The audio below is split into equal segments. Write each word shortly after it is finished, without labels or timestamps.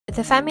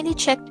The family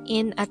checked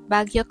in at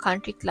Baguio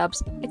Country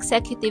Club's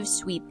executive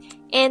suite,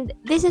 and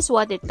this is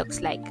what it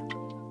looks like.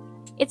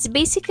 It's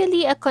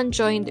basically a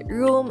conjoined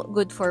room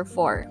good for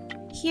 4.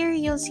 Here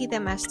you'll see the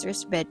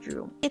master's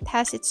bedroom. It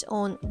has its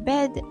own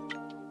bed,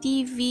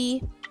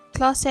 TV,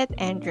 closet,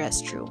 and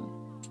restroom.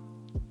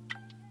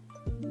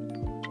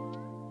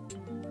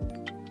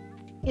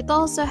 It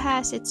also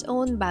has its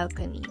own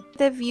balcony.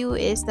 The view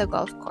is the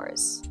golf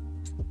course.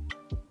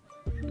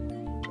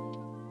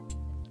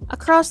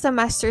 Across the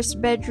master's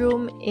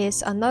bedroom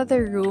is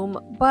another room,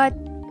 but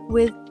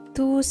with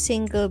 2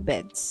 single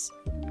beds.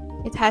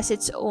 It has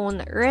its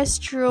own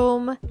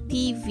restroom,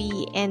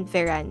 TV, and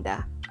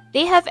veranda.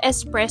 They have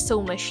espresso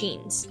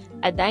machines,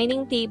 a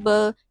dining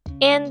table,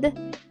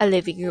 and a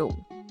living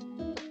room.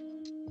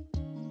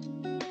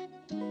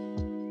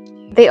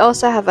 They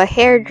also have a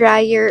hair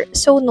dryer,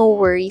 so no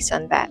worries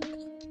on that.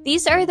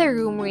 These are the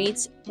room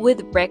rates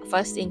with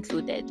breakfast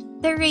included.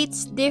 The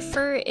rates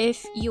differ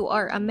if you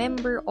are a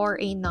member or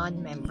a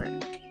non-member.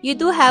 You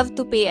do have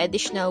to pay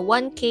additional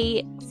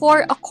 1K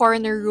for a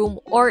corner room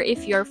or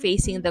if you're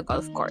facing the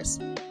golf course.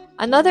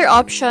 Another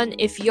option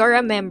if you're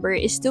a member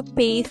is to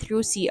pay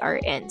through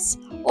CRNs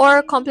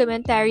or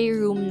complimentary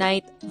room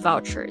night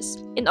vouchers.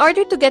 In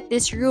order to get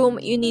this room,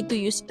 you need to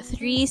use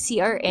 3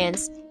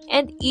 CRNs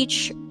and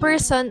each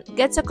person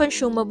gets a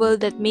consumable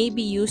that may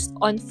be used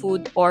on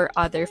food or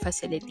other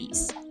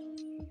facilities.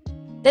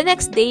 The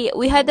next day,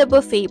 we had a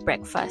buffet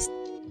breakfast.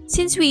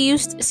 Since we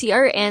used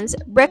CRNs,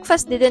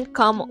 breakfast didn't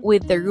come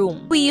with the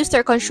room. We used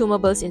our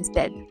consumables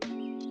instead.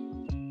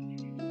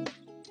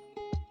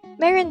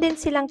 Meron din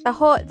silang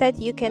taho that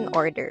you can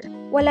order.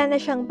 Wala na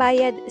siyang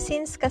bayad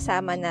since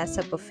kasama na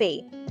sa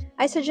buffet.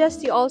 I suggest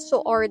you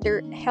also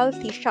order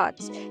healthy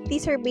shots.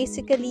 These are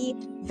basically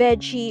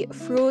veggie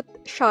fruit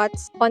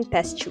shots on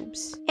test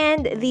tubes.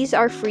 And these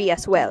are free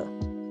as well.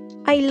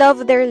 I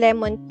love their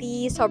lemon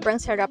tea.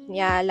 Sobrang sarap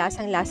niya.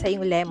 Lasang-lasa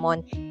yung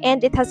lemon.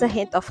 And it has a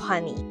hint of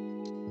honey.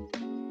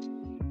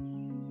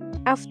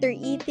 After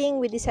eating,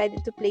 we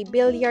decided to play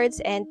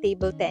billiards and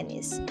table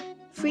tennis.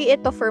 Free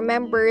ito for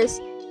members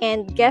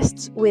and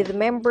guests with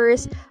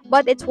members,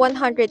 but it's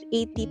 180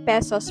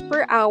 pesos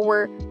per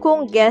hour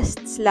kung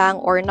guests lang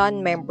or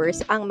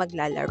non-members ang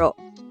maglalaro.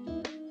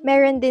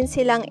 Meron din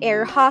silang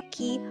air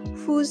hockey,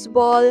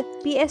 foosball,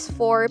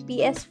 PS4,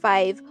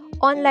 PS5,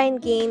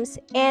 online games,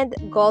 and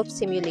golf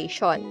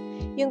simulation.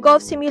 Yung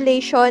golf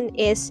simulation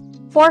is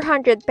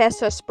 400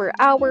 pesos per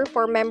hour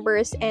for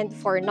members and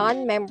for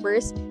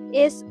non-members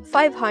is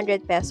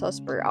 500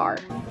 pesos per hour.